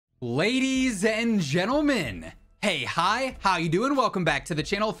Ladies and gentlemen, hey, hi, how you doing? Welcome back to the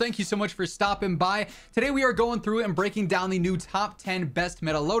channel. Thank you so much for stopping by. Today we are going through and breaking down the new top 10 best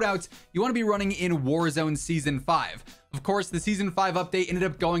meta loadouts you want to be running in Warzone Season 5. Of course, the Season 5 update ended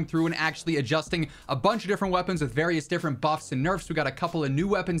up going through and actually adjusting a bunch of different weapons with various different buffs and nerfs. We got a couple of new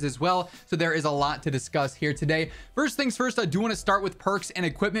weapons as well, so there is a lot to discuss here today. First things first, I do want to start with perks and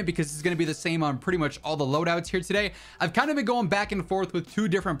equipment because this is going to be the same on pretty much all the loadouts here today. I've kind of been going back and forth with two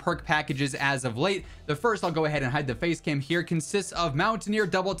different perk packages as of late. The first, I'll go ahead and hide the face cam here, consists of Mountaineer,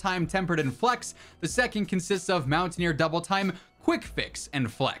 Double Time, Tempered, and Flex. The second consists of Mountaineer, Double Time, Quick Fix,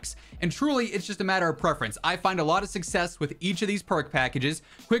 and Flex. And truly, it's just a matter of preference. I find a lot of success with each of these perk packages.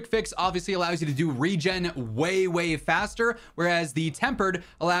 Quick Fix obviously allows you to do regen way faster, whereas the Tempered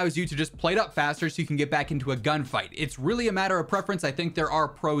allows you to just plate up faster so you can get back into a gunfight. It's really a matter of preference. I think there are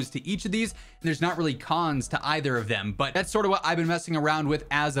pros to each of these, and there's not really cons to either of them, but that's sort of what I've been messing around with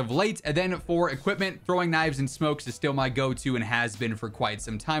as of late. And then for equipment, throwing knives and smokes is still my go-to and has been for quite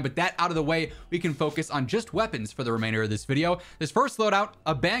some time. But that out of the way, we can focus on just weapons for the remainder of this video. This first loadout,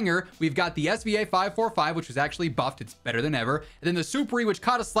 a banger. We've got the SVA 545, which was actually buffed. It's better than ever. And then the Superi, which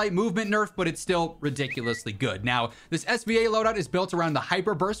caught a slight movement nerf, but it's still ridiculously good. Now, this SVA loadout is built around the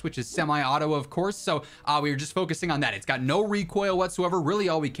Hyper Burst, which is semi-auto, of course. So we were just focusing on that. It's got no recoil whatsoever. Really,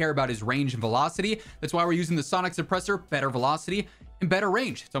 all we care about is range and velocity. That's why we're using the Sonic Suppressor, better velocity and better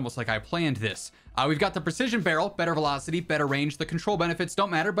range. It's almost like I planned this. We've got the Precision Barrel, better velocity, better range. The control benefits don't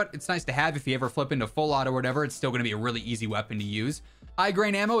matter, but it's nice to have if you ever flip into full auto or whatever. It's still going to be a really easy weapon to use. High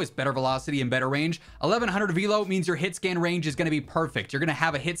grain ammo is better velocity and better range. 1100 velo means your hit scan range is going to be perfect. You're going to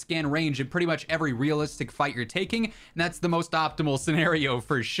have a hit scan range in pretty much every realistic fight you're taking, and that's the most optimal scenario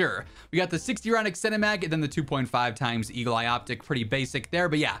for sure. We got the 60 round extended mag and then the 2.5 times eagle eye optic. Pretty basic there,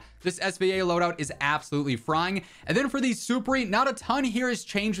 but yeah, this SVA loadout is absolutely frying. And then for the Superi, not a ton here has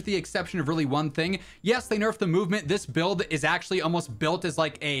changed with the exception of really one thing. Yes, they nerfed the movement. This build is actually almost built as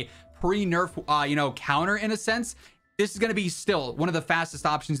like a pre-nerf, counter in a sense. This is going to be still one of the fastest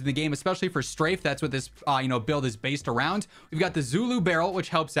options in the game, especially for strafe. That's what this, build is based around. We've got the Zulu barrel, which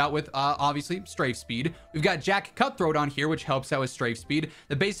helps out with, obviously, strafe speed. We've got Jack Cutthroat on here, which helps out with strafe speed.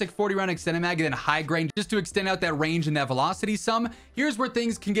 The basic 40 round extended mag and then high grain, just to extend out that range and that velocity some. Here's where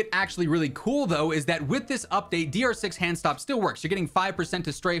things can get actually really cool, though, is that with this update, DR6 hand stop still works. You're getting 5%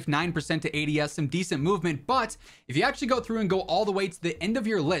 to strafe, 9% to ADS, some decent movement. But if you actually go through and go all the way to the end of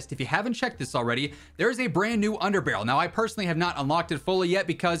your list, if you haven't checked this already, there is a brand new underbarrel. Now, I personally have not unlocked it fully yet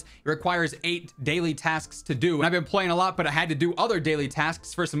because it requires 8 daily tasks to do. And I've been playing a lot, but I had to do other daily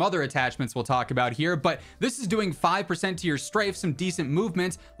tasks for some other attachments we'll talk about here. But this is doing 5% to your strafe, some decent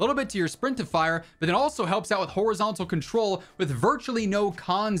movement, a little bit to your sprint to fire, but then also helps out with horizontal control with virtually no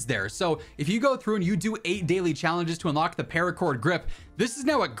cons there. So if you go through and you do 8 daily challenges to unlock the paracord grip, this is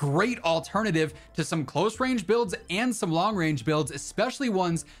now a great alternative to some close range builds and some long range builds, especially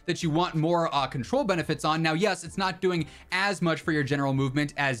ones that you want more control benefits on. Now, yes, it's not doing as much for your general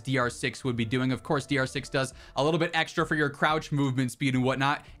movement as DR6 would be doing. Of course, DR6 does a little bit extra for your crouch movement speed and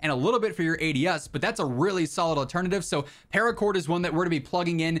whatnot, and a little bit for your ADS, but that's a really solid alternative. So paracord is one that we're going to be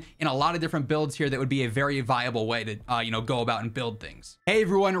plugging in a lot of different builds here that would be a very viable way to, go about and build things. Hey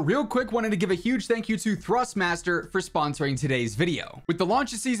everyone, real quick, wanted to give a huge thank you to Thrustmaster for sponsoring today's video. With the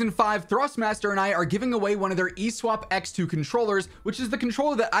launch of Season 5, Thrustmaster and I are giving away one of their eSwap X2 controllers, which is the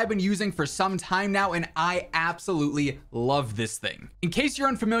controller that I've been using for some time now, and I absolutely love this thing. In case you're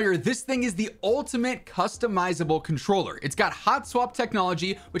unfamiliar, this thing is the ultimate customizable controller. It's got hot swap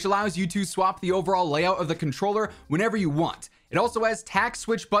technology, which allows you to swap the overall layout of the controller whenever you want. It also has tack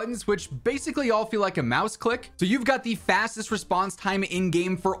switch buttons, which basically all feel like a mouse click. So you've got the fastest response time in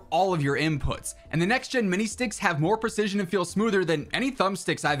game for all of your inputs. And the next gen mini sticks have more precision and feel smoother than any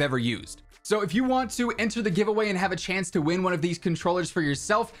thumbsticks I've ever used. So if you want to enter the giveaway and have a chance to win one of these controllers for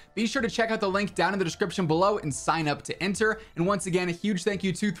yourself, be sure to check out the link down in the description below and sign up to enter. And once again, a huge thank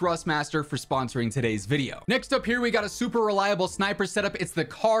you to Thrustmaster for sponsoring today's video. Next up here, we got a super reliable sniper setup. It's the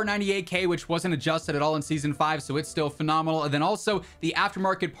KATT 98K, which wasn't adjusted at all in Season 5, so it's still phenomenal. And then also the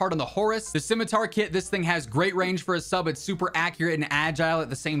aftermarket part on the Horus. The Scimitar kit, this thing has great range for a sub. It's super accurate and agile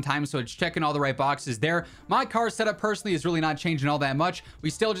at the same time, so it's checking all the right boxes there. My car setup personally is really not changing all that much. We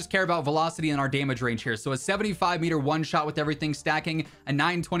still just care about velocity and our damage range here. So a 75 meter one shot with everything stacking, a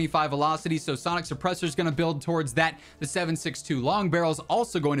 925 velocity. So Sonic Suppressor is going to build towards that. The 7.62 long barrels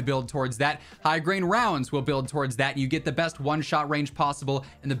also going to build towards that. High grain rounds will build towards that. You get the best one shot range possible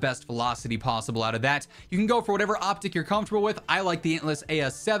and the best velocity possible out of that. You can go for whatever optic you're comfortable with. I like the Intless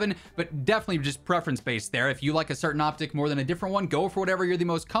AS7, but definitely just preference based there. If you like a certain optic more than a different one, go for whatever you're the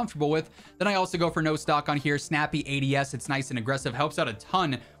most comfortable with. Then I also go for no stock on here. Snappy ADS. It's nice and aggressive. Helps out a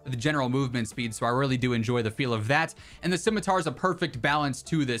ton with the general movement speed, so I really do enjoy the feel of that. And the Scimitar is a perfect balance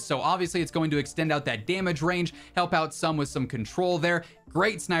to this, so obviously it's going to extend out that damage range, help out some with some control there.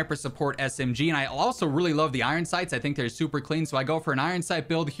 Great sniper support SMG, and I also really love the iron sights. I think they're super clean, so I go for an iron sight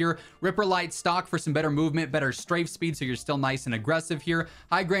build here. Ripper light stock for some better movement, better strafe speed, so you're still nice and aggressive here.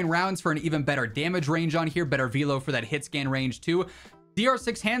 High grain rounds for an even better damage range on here, better velo for that hit scan range too.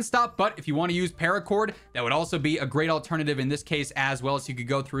 DR6 hand stop, but if you want to use paracord, that would also be a great alternative in this case as well. So you could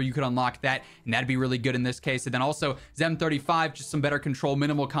go through, you could unlock that, and that'd be really good in this case. And then also Zem 35, just some better control,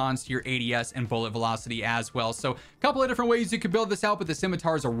 minimal cons to your ADS and bullet velocity as well. So a couple of different ways you could build this out, but the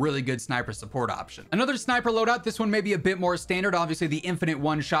Scimitar is a really good sniper support option. Another sniper loadout, this one may be a bit more standard, obviously the infinite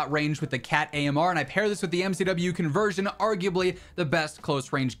one-shot range with the KATT AMR, and I pair this with the MCW conversion, arguably the best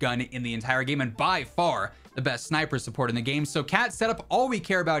close range gun in the entire game, and by far the best sniper support in the game. So KATT setup, all we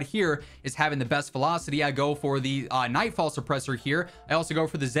care about here is having the best velocity. I go for the Nightfall suppressor here. I also go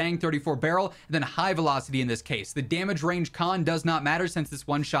for the Zang 34 barrel, and then high velocity in this case. The damage range con does not matter since this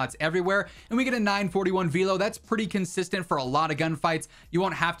one shot's everywhere, and we get a 941 velo. That's pretty consistent for a lot of gunfights. You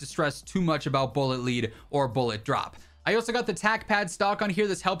won't have to stress too much about bullet lead or bullet drop. I also got the tac pad stock on here.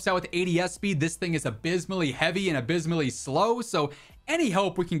 This helps out with ADS speed. This thing is abysmally heavy and abysmally slow, so any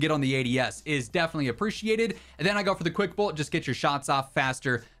help we can get on the ADS is definitely appreciated. And then I go for the quick bolt, just get your shots off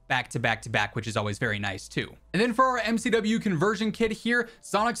faster, back to back to back, which is always very nice too. And then for our MCW conversion kit here,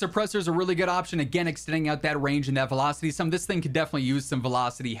 sonic suppressor is a really good option, again extending out that range and that velocity. This thing could definitely use some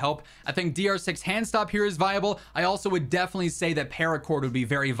velocity help. I think DR6 hand stop here is viable. I also would definitely say that paracord would be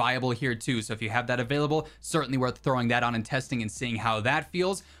very viable here too, so if you have that available, certainly worth throwing that on and testing and seeing how that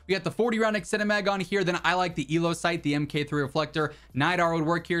feels. We got the 40 round extended mag on here. Then I like the Elo sight, the MK3 reflector. Nidar would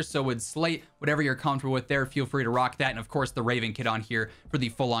work here, so would Slate. Whatever you're comfortable with there, feel free to rock that. And of course the Raven kit on here for the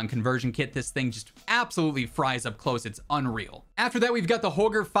full-on conversion kit. This thing just absolutely fries up close. It's unreal. After that, we've got the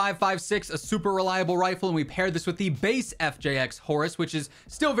Holger 556, a super reliable rifle, and we paired this with the base FJX Horus, which is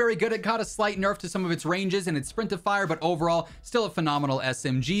still very good. It got a slight nerf to some of its ranges and its sprint to fire, but overall still a phenomenal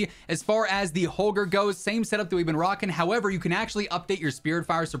SMG. As far as the Holger goes, same setup that we've been rocking. However, you can actually update your Spirit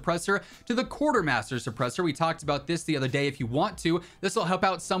Fire suppressor to the Quartermaster suppressor. We talked about this the other day. If you want to, this will help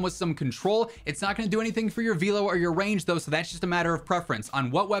out some with some control. It's not going to do anything for your velo or your range though, so that's just a matter of preference.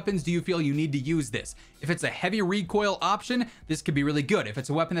 On what weapons do you feel you need to use this? If it's a heavy recoil option, this could be really good. If it's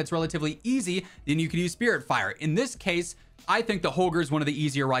a weapon that's relatively easy, then you could use Spirit Fire. In this case, I think the Holger is one of the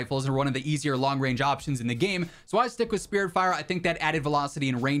easier rifles and one of the easier long-range options in the game, so I stick with Spirit Fire. I think that added velocity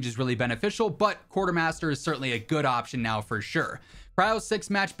and range is really beneficial, but Quartermaster is certainly a good option now for sure. Cryo 6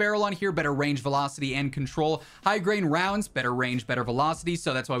 match barrel on here, better range, velocity, and control. High grain rounds, better range, better velocity,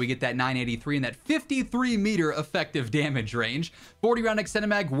 so that's why we get that 983 and that 53 meter effective damage range. 40 round extended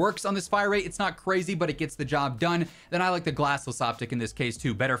mag works on this fire rate. It's not crazy, but it gets the job done. Then I like the glassless optic in this case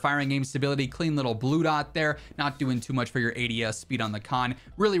too. Better firing aim stability, clean little blue dot there, not doing too much for your ADS speed on the con.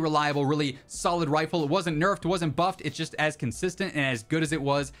 Really reliable, really solid rifle. It wasn't nerfed, it wasn't buffed, it's just as consistent and as good as it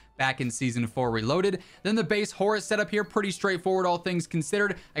was back in Season 4 Reloaded. Then the base Horus setup here, pretty straightforward, all things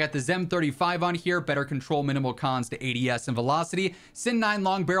considered. I got the Zem 35 on here, better control, minimal cons to ADS and velocity. Sin 9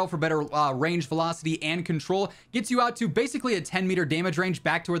 long barrel for better range, velocity, and control. Gets you out to basically a 10 meter damage range,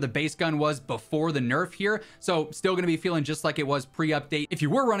 back to where the base gun was before the nerf here. So still going to be feeling just like it was pre-update. If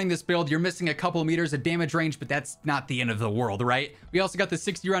you were running this build, you're missing a couple meters of damage range, but that's not the end of the world, right? We also got the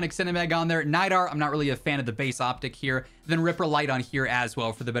 60 round extended mag on there. Nidar, I'm not really a fan of the base optic here. Then Ripper light on here as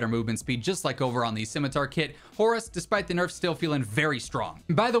well for the better movement speed, just like over on the Scimitar kit. Horus, despite the nerf, still feeling very strong.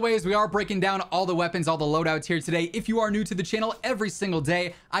 And by the way, as we are breaking down all the weapons, all the loadouts here today, if you are new to the channel, every single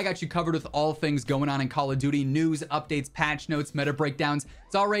day, I got you covered with all things going on in Call of Duty, news, updates, patch notes, meta breakdowns.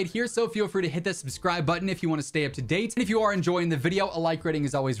 It's all right here, so feel free to hit that subscribe button if you want to stay up to date. And if you are enjoying the video, a like rating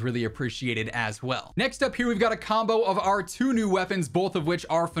is always really appreciated as well. Next up here, we've got a combo of our two new weapons, both of which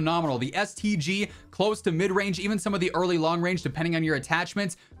are phenomenal. The STG, close to mid-range, even some of the early long range, depending on your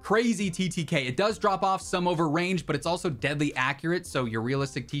attachments. Crazy TTK. It does drop off some over range, but it's also deadly accurate, so your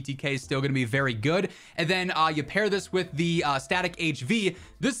realistic TTK is still going to be very good. And then you pair this with the static HV.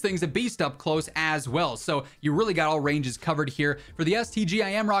 This thing's a beast up close as well, so you really got all ranges covered here. For the STG, I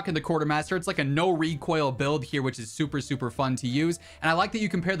am rocking the Quartermaster. It's like a no recoil build here, which is super fun to use. And I like that you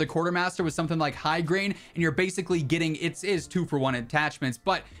compare the Quartermaster with something like High Grain, and you're basically getting, it is 2-for-1 attachments,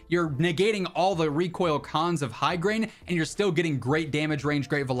 but you're negating all the recoil cons of High Grain, and you're still getting great damage range,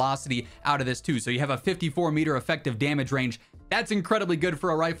 great velocity out of this too. So you have a 54 meter effective damage range. That's incredibly good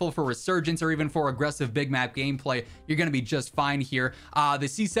for a rifle, for resurgence, or even for aggressive big map gameplay. You're going to be just fine here. The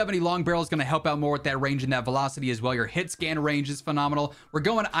C70 long barrel is going to help out more with that range and that velocity as well. Your hit scan range is phenomenal. We're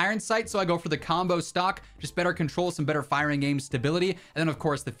going iron sight, so I go for the combo stock, just better control, some better firing aim stability, and then of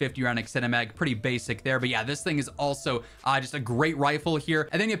course the 50 round extended mag, pretty basic there. But yeah, this thing is also just a great rifle here.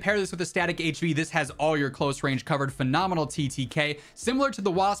 And then you pair this with a static HV. This has all your close range covered. Phenomenal TTK, similar to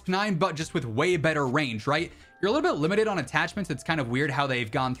the Wasp 9, but just with way better range, right? You're a little bit limited on attachments. It's kind of weird how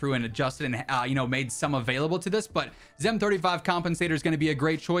they've gone through and adjusted and, you know, made some available to this, but ZEM 35 compensator is going to be a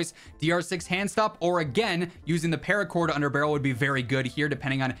great choice. DR6 hand stop, or again, using the paracord underbarrel would be very good here,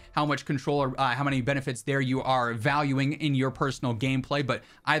 depending on how much control or how many benefits there you are valuing in your personal gameplay, but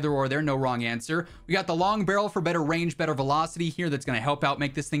either or, there, no wrong answer. We got the long barrel for better range, better velocity here. That's going to help out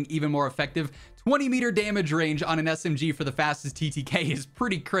make this thing even more effective. 20-meter damage range on an SMG for the fastest TTK is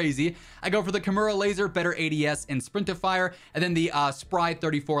pretty crazy. I go for the Kimura laser, better ADS and Sprintifire, and then the Spry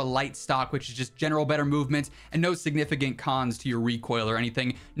 34 light stock, which is just general better movement and no significant cons to your recoil or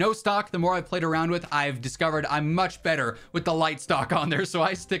anything. No stock, the more I've played around with, I've discovered I'm much better with the light stock on there, so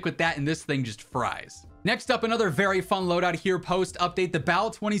I stick with that, and this thing just fries. Next up, another very fun loadout here post update, the BAL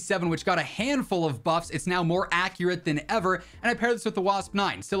 27, which got a handful of buffs. It's now more accurate than ever, and I pair this with the Wasp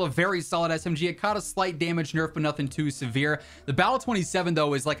 9. Still a very solid SMG. It caught a slight damage nerf, but nothing too severe. The BAL 27,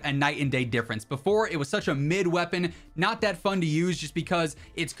 though, is like a night and day difference. Before, it was such a mid weapon, not that fun to use just because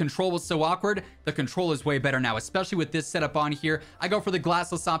its control was so awkward. The control is way better now, especially with this setup on here. I go for the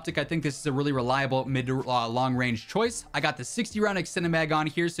glassless optic. I think this is a really reliable mid to long range choice. I got the 60 round extended mag on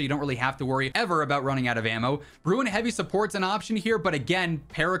here, so you don't really have to worry ever about running out of ammo. Bruin heavy support's an option here, but again,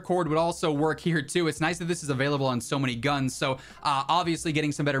 paracord would also work here too. It's nice that this is available on so many guns, so obviously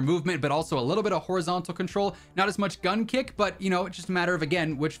getting some better movement, but also a little bit of horizontal control. Not as much gun kick, but you know, it's just a matter of,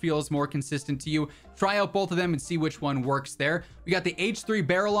 again, which feels more consistent to you. Try out both of them and see which one works there. We got the H3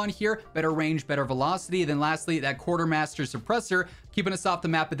 barrel on here, better range, better velocity. Then lastly, that quartermaster suppressor, keeping us off the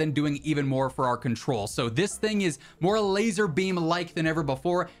map, but then doing even more for our control. So this thing is more laser beam like than ever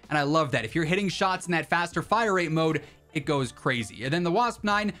before, and I love that. If you're hitting shots in that faster fire rate mode, it goes crazy. And then the Wasp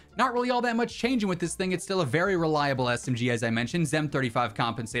 9, not really all that much changing with this thing. It's still a very reliable SMG, as I mentioned. ZEM 35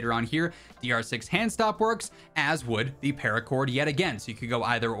 compensator on here. DR6 hand stop works, as would the paracord yet again. So you could go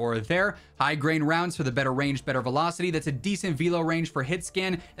either or there. High grain rounds for the better range, better velocity. That's a decent velo range for hit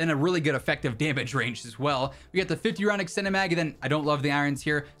scan and a really good effective damage range as well. We got the 50 round extended mag, and then I don't love the irons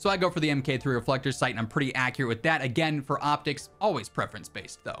here, so I go for the MK3 reflector sight, and I'm pretty accurate with that. Again, for optics, always preference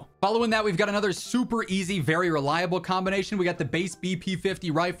based though. Following that, we've got another super easy, very reliable combination. We got the base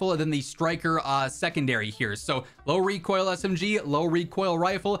BP50 rifle and then the striker secondary here. So low recoil SMG, low recoil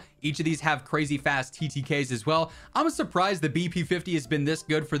rifle. Each of these have crazy fast TTKs as well. I'm surprised the BP50 has been this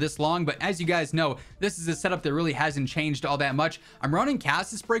good for this long, but as you guys know, this is a setup that really hasn't changed all that much. I'm running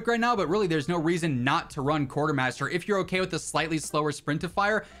Cassis Break right now, but really there's no reason not to run Quartermaster. If you're okay with the slightly slower sprint to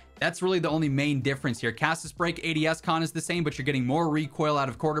fire, that's really the only main difference here. Cassis Break ADS con is the same, but you're getting more recoil out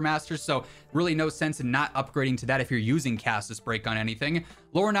of Quartermaster, so really no sense in not upgrading to that if you're using Cassis Break on anything.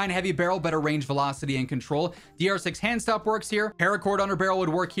 Lower 9 heavy barrel, better range, velocity, and control. DR6 hand stop works here. Paracord underbarrel would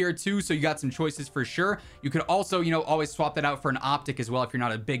work here too, so you got some choices for sure. You could also, you know, always swap that out for an optic as well if you're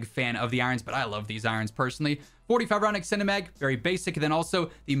not a big fan of the irons, but I love these irons personally. 45 round extended mag, very basic. And then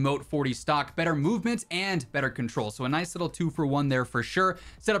also the Moat 40 stock, better movement and better control. So a nice little 2-for-1 there for sure.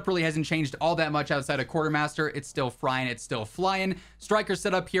 Setup really hasn't changed all that much outside of Quartermaster. It's still frying, it's still flying. Striker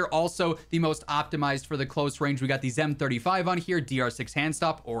setup here, also the most optimized for the close range. We got the ZEM 35 on here, DR6 hand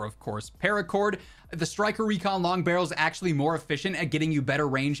stop, or of course paracord. The Striker Recon long barrel is actually more efficient at getting you better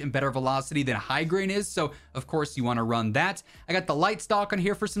range and better velocity than high grain is, so of course you want to run that. I got the light stock on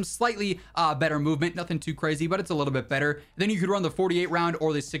here for some slightly better movement, nothing too crazy, but it's a little bit better. Then you could run the 48 round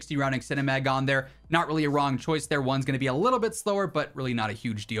or the 60 round extended mag on there. Not really a wrong choice there. One's going to be a little bit slower, but really not a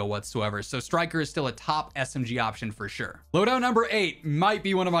huge deal whatsoever. So Striker is still a top SMG option for sure. Loadout number 8 might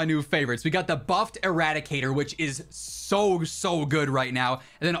be one of my new favorites. We got the buffed Eradicator, which is so good right now.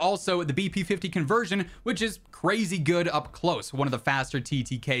 And then also the BP50 conversion, which is crazy good up close. One of the faster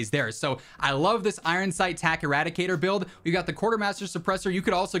TTKs there. So I love this iron sight tack Eradicator build. We got the Quartermaster suppressor. You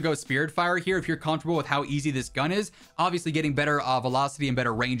could also go Spirit Fire here if you're comfortable with how easy this gun is. Obviously getting better velocity and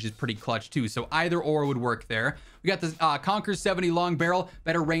better range is pretty clutch too. So either or would work there. We got the Conquer 70 long barrel,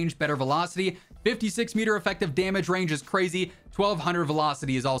 better range, better velocity. 56 meter effective damage range is crazy. 1200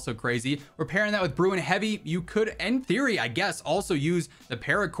 velocity is also crazy. We're pairing that with Bruin heavy. You could, in theory, I guess, also use the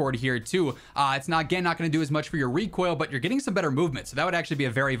paracord here too. It's not going to do as much for your recoil, but you're getting some better movement. So that would actually be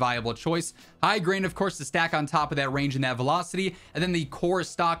a very viable choice. High grain, of course, to stack on top of that range and that velocity. And then the core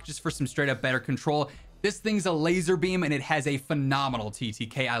stock just for some straight up better control. This thing's a laser beam and it has a phenomenal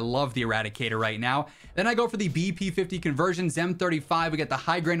TTK. I love the Eradicator right now. Then I go for the BP50 conversions, M35. We got the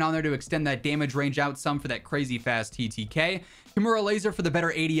high grain on there to extend that damage range out some for that crazy fast TTK. Kimura laser for the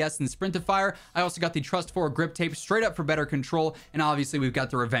better ADS and Sprintifire. I also got the Trust 4 grip tape straight up for better control. And obviously we've got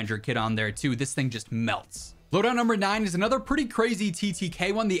the Revenger kit on there too. This thing just melts. Loadout number 9 is another pretty crazy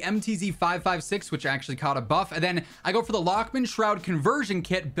TTK one, the MTZ556, which actually caught a buff. And then I go for the Lachmann Shroud conversion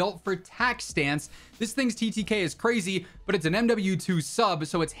kit built for tack stance. This thing's TTK is crazy, but it's an MW2 sub,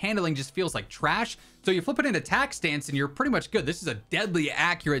 so its handling just feels like trash. So you flip it into tack stance and you're pretty much good. This is a deadly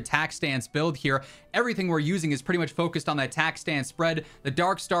accurate tack stance build here. Everything we're using is pretty much focused on that tack stance spread. The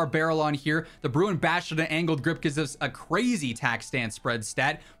Dark Star barrel on here. The Bruin Bastion angled grip gives us a crazy tack stance spread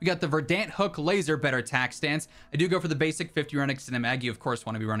stat. We got the Verdant Hook laser, better tack stance. I do go for the basic 50 round extended mag. You of course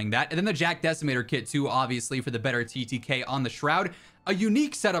want to be running that. And then the Jack Decimator kit too, obviously for the better TTK on the Shroud. A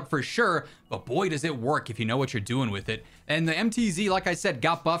unique setup for sure, but boy does it work if you know what you're doing with it. And the MTZ, like I said,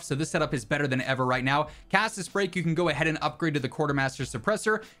 got buffed, so this setup is better than ever right now. Castus Break, you can go ahead and upgrade to the Quartermaster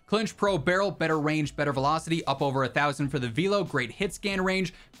Suppressor. Clinch Pro Barrel, better range, better velocity, up over 1,000 for the Velo. Great hit scan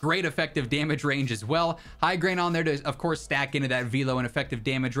range, great effective damage range as well. High grain on there to, of course, stack into that Velo and effective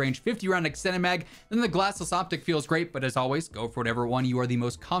damage range. 50 round extended mag. Then the Glassless Optic feels great, but as always, go for whatever one you are the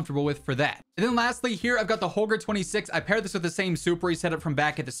most comfortable with for that. And then lastly here, I've got the Holger 26. I paired this with the same Superi setup from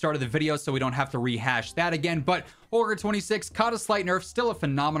back at the start of the video, so we don't have to rehash that again. But Holger 26 caught a slight nerf, still a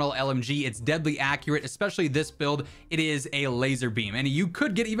phenomenal LMG. It's deadly accurate, especially this build. It is a laser beam, and you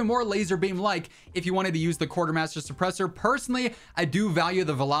could get even more laser beam like if you wanted to use the Quartermaster Suppressor. Personally, I do value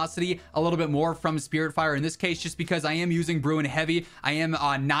the velocity a little bit more from Spiritfire in this case, just because I am using Bruin Heavy. I am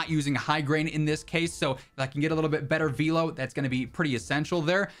not using high grain in this case, so if I can get a little bit better velo, that's going to be pretty essential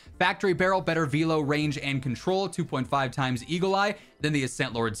there. Factory barrel, better velo, range, and control, 2.5 times Eagle Eye. Then the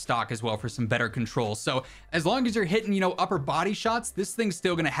Ascent Lord stock as well for some better control. So as long as you're hitting, you know, upper body shots, this thing's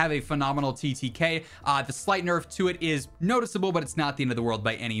still going to have a phenomenal TTK. The slight nerf to it is noticeable, but it's not the end of the world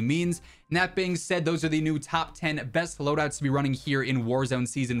by any means. And that being said, those are the new top 10 best loadouts to be running here in Warzone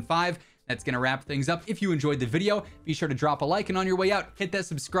Season 5. That's going to wrap things up. If you enjoyed the video, be sure to drop a like, and on your way out, hit that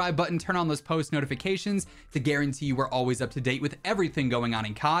subscribe button, turn on those post notifications to guarantee you we're always up to date with everything going on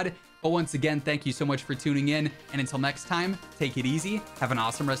in COD. But once again, thank you so much for tuning in, and until next time, take it easy, have an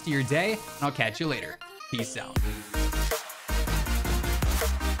awesome rest of your day, and I'll catch you later. Peace out.